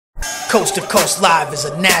Coast to Coast Live is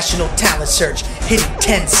a national talent search, hitting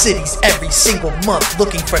 10 cities every single month,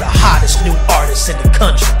 looking for the hottest new artists in the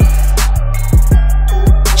country.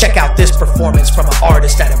 Check out this performance from an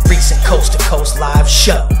artist at a recent Coast to Coast Live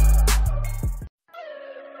show.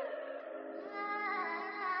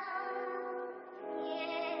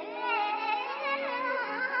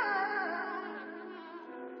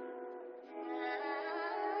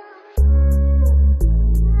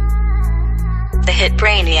 The hit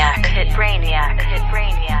Brainiac, the hit Brainiac, the hit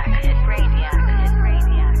Brainiac, the hit Brainiac, the hit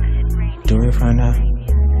Brainiac, the hit Brainiac. Do it right now.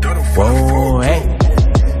 Whoa, hey.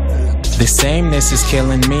 The sameness is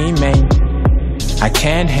killing me, man. I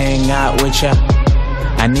can't hang out with ya.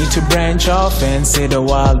 I need to branch off and see the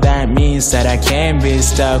world. That means that I can't be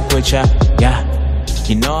stuck with ya. Yeah,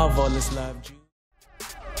 you know I've always loved you.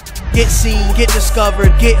 Get seen, get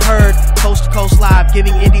discovered, get heard. Coast to Coast Live,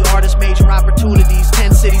 giving indie artists major opportunities.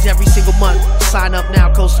 10 cities every single month. Sign up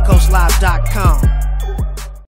now, coasttocoastlive.com.